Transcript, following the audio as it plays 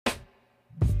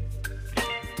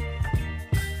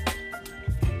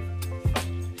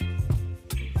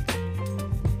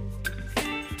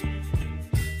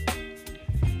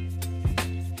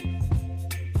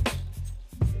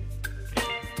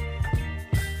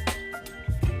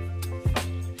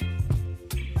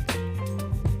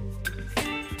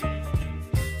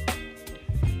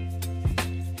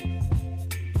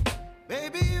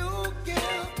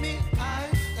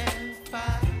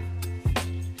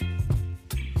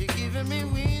giving me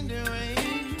wind and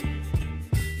rain.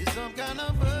 You're some kind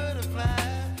of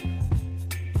butterfly.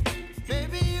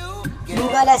 Baby, you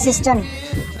Google Assistant.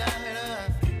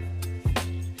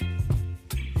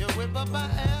 You whip up my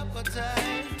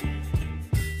appetite.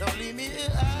 Don't leave me here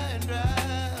high and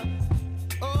dry.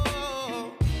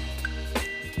 Oh,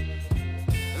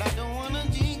 well, I don't wanna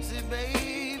jinx it,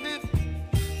 baby,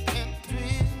 and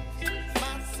twist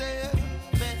myself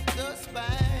at the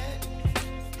spine.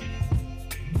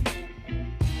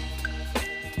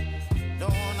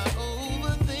 Don't wanna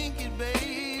overthink it,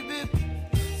 baby.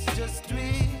 It's just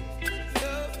twist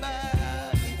your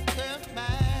body and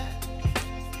mine.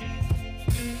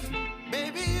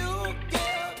 Baby, you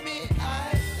give me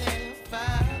ice and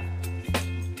fire.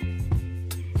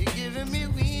 You're giving me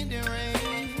wind and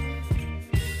rain.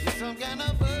 You're some kind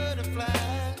of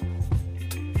butterfly.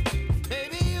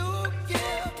 Baby, you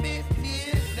give me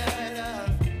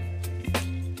midnight.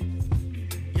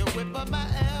 You whip up my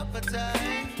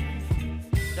appetite.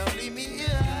 Don't leave me here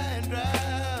high and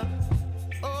dry.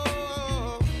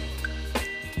 Oh,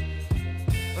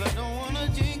 but I don't wanna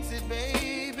jinx it,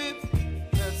 baby.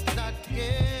 Let's not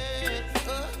get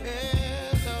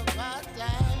ahead of my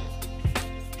time.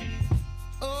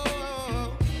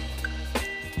 Oh,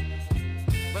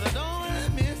 but I don't wanna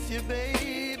miss you,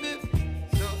 baby.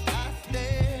 So I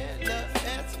stand up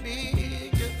and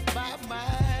speak just my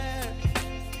mind.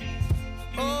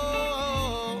 Oh.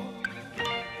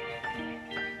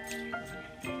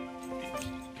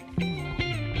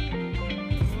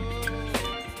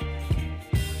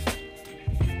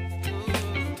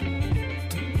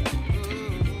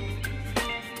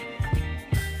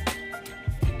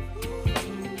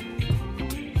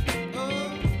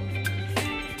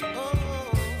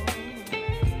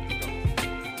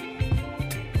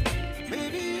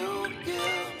 Baby, you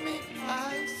give me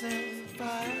ice and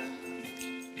fire.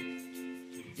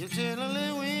 You're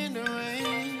chilling wind and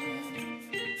rain.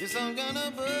 You're some kind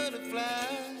of butterfly.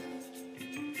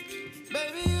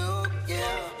 Baby, you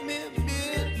give me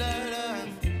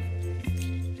midnight.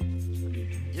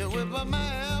 You whip up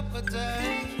my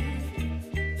appetite.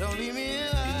 Don't leave me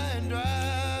here high and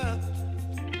dry.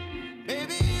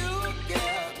 Baby, you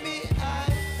give me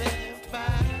ice and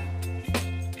fire.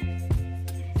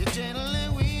 You're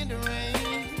channeling wind and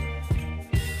rain.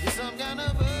 You're some kind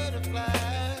of butterfly.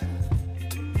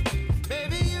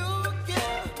 Baby, you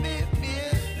give me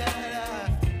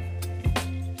midnight.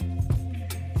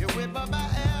 You whip up my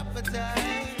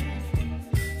appetite.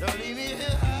 Don't leave me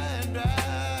here high and dry.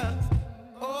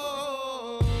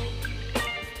 Oh,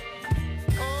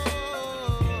 oh,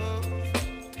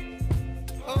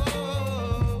 oh,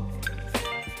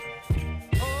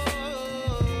 oh,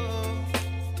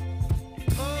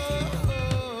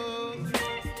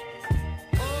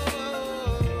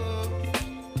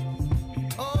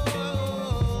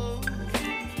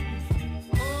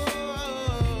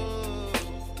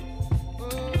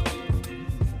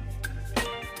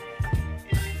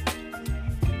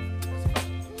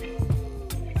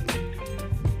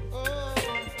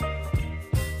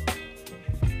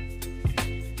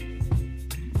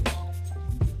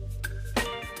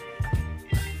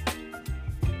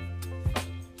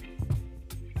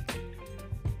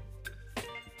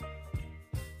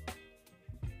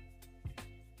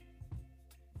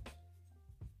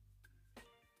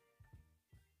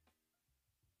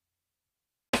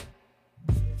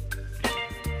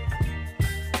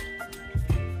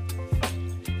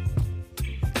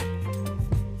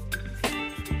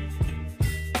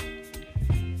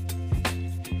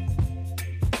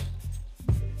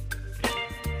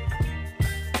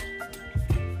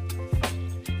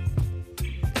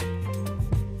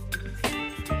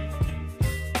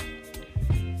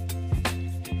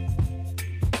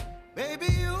 baby,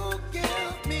 you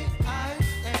give me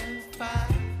ice and fire.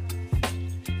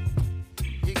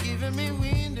 You're giving me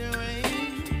wind and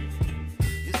rain.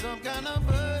 You're some kind of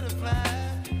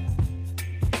butterfly.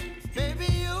 Baby,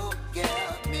 you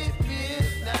give me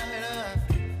midnight.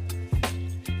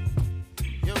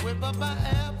 You whip up my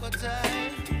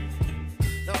appetite.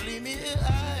 Don't leave me here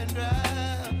high and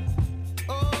dry.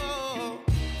 Oh,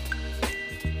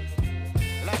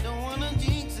 well, I don't wanna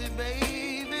jinx it,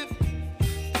 baby,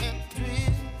 and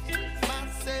twist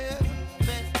myself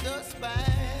at the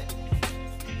spine.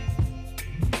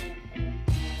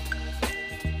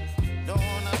 Don't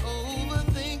wanna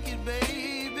overthink it,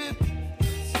 baby.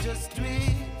 It's just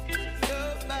twist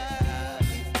your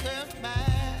body and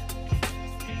mine.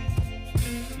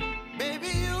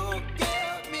 Baby,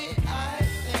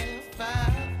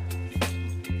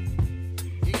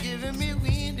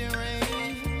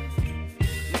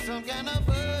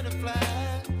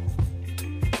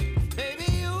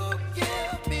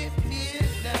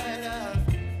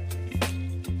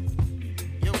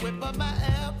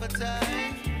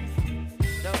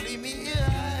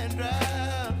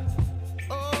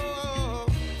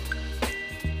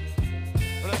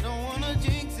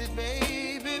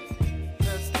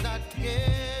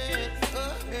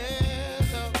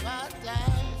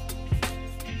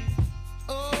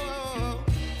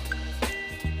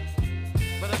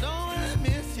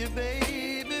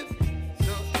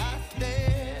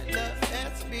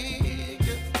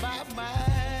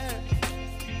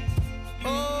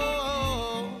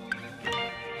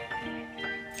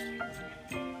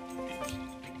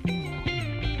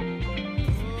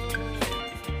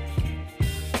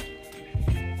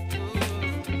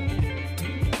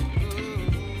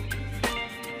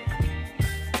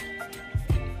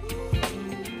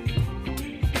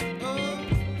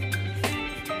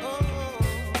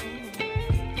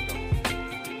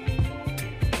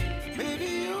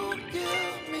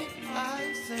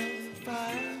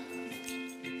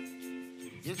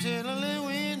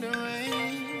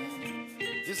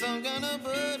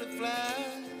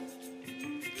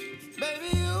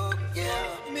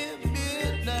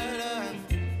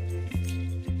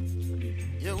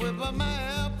 up my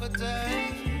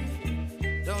appetite.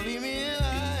 Don't leave me here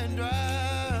high and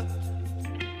dry.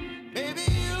 Baby,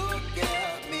 you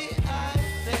give me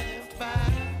ice and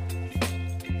fire.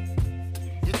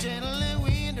 You're gentle and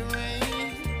wind and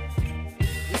rain.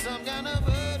 You're some kind of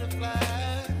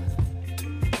butterfly.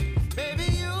 Baby,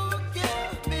 you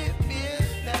give me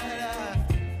midnight.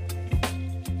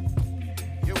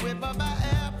 You whip up my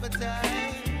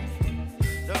appetite.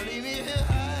 Don't leave me here